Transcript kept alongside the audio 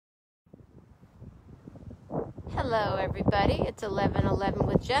Hello everybody, it's 11:11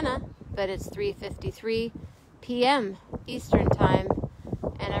 with Jenna, but it's 3:53 p.m. Eastern Time,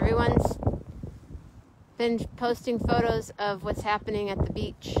 and everyone's been posting photos of what's happening at the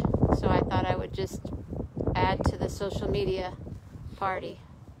beach, so I thought I would just add to the social media party.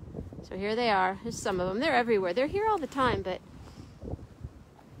 So here they are. There's some of them. They're everywhere. They're here all the time, but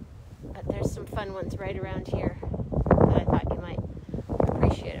there's some fun ones right around here that I thought you might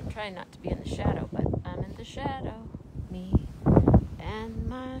appreciate. I'm trying not to be in the shadow, but I'm in the shadow. Me and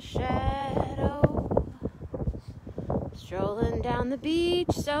my shadow, strolling down the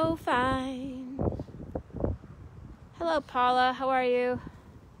beach so fine. Hello, Paula. How are you?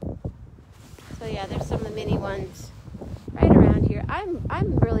 So yeah, there's some of the mini ones right around here.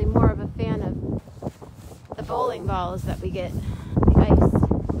 I'm really more of a fan of the bowling balls that we get, the ice.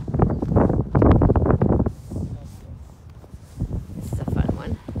 This is a fun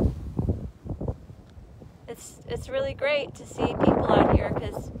one. It's really great to see people out here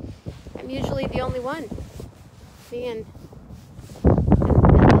because I'm usually the only one. Me and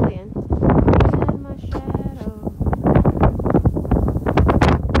Lillian. And my shadow.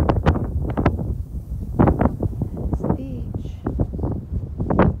 It's the beach.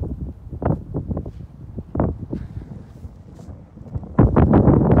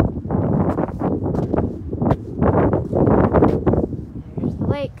 There's the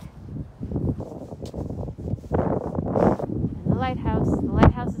lake. And the lighthouse. The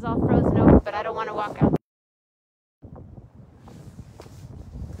lighthouse is all frozen over, but I don't want to walk out.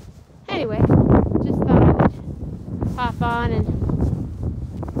 Anyway, just thought I would pop on and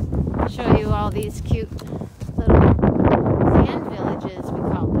show you all these cute little sand villages, we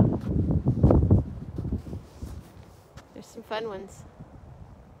call them. There's some fun ones.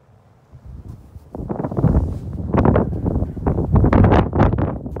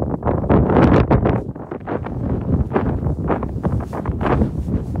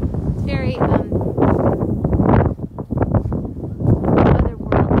 It's very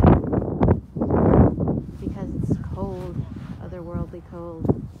otherworldly cold.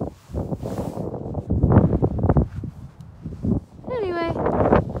 Anyway,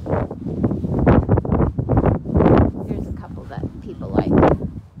 here's a couple that people like.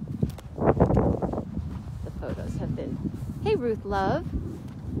 The photos have been, hey Ruth Love,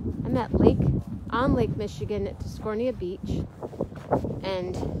 I'm at Lake Michigan at Tiscournia Beach,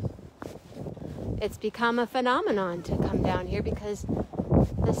 and it's become a phenomenon to come down here because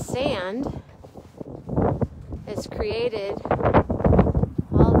the sand has created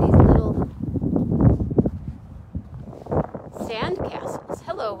all these little sand castles.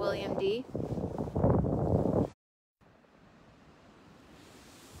 Hello, William D.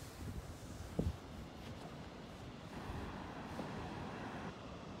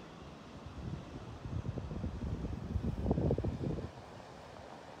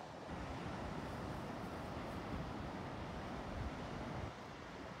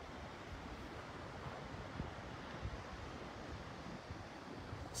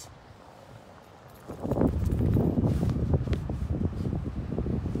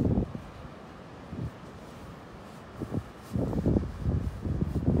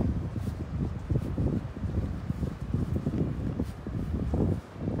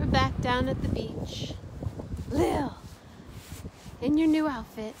 Back down at the beach. Lil, in your new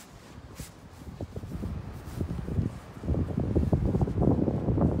outfit.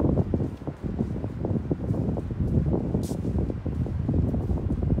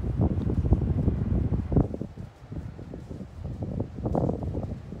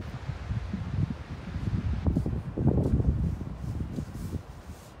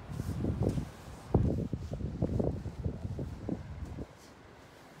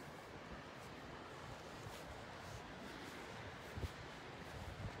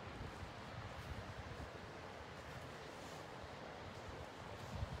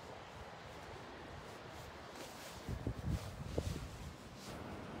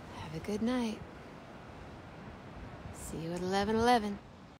 Have a good night. See you at 11:11.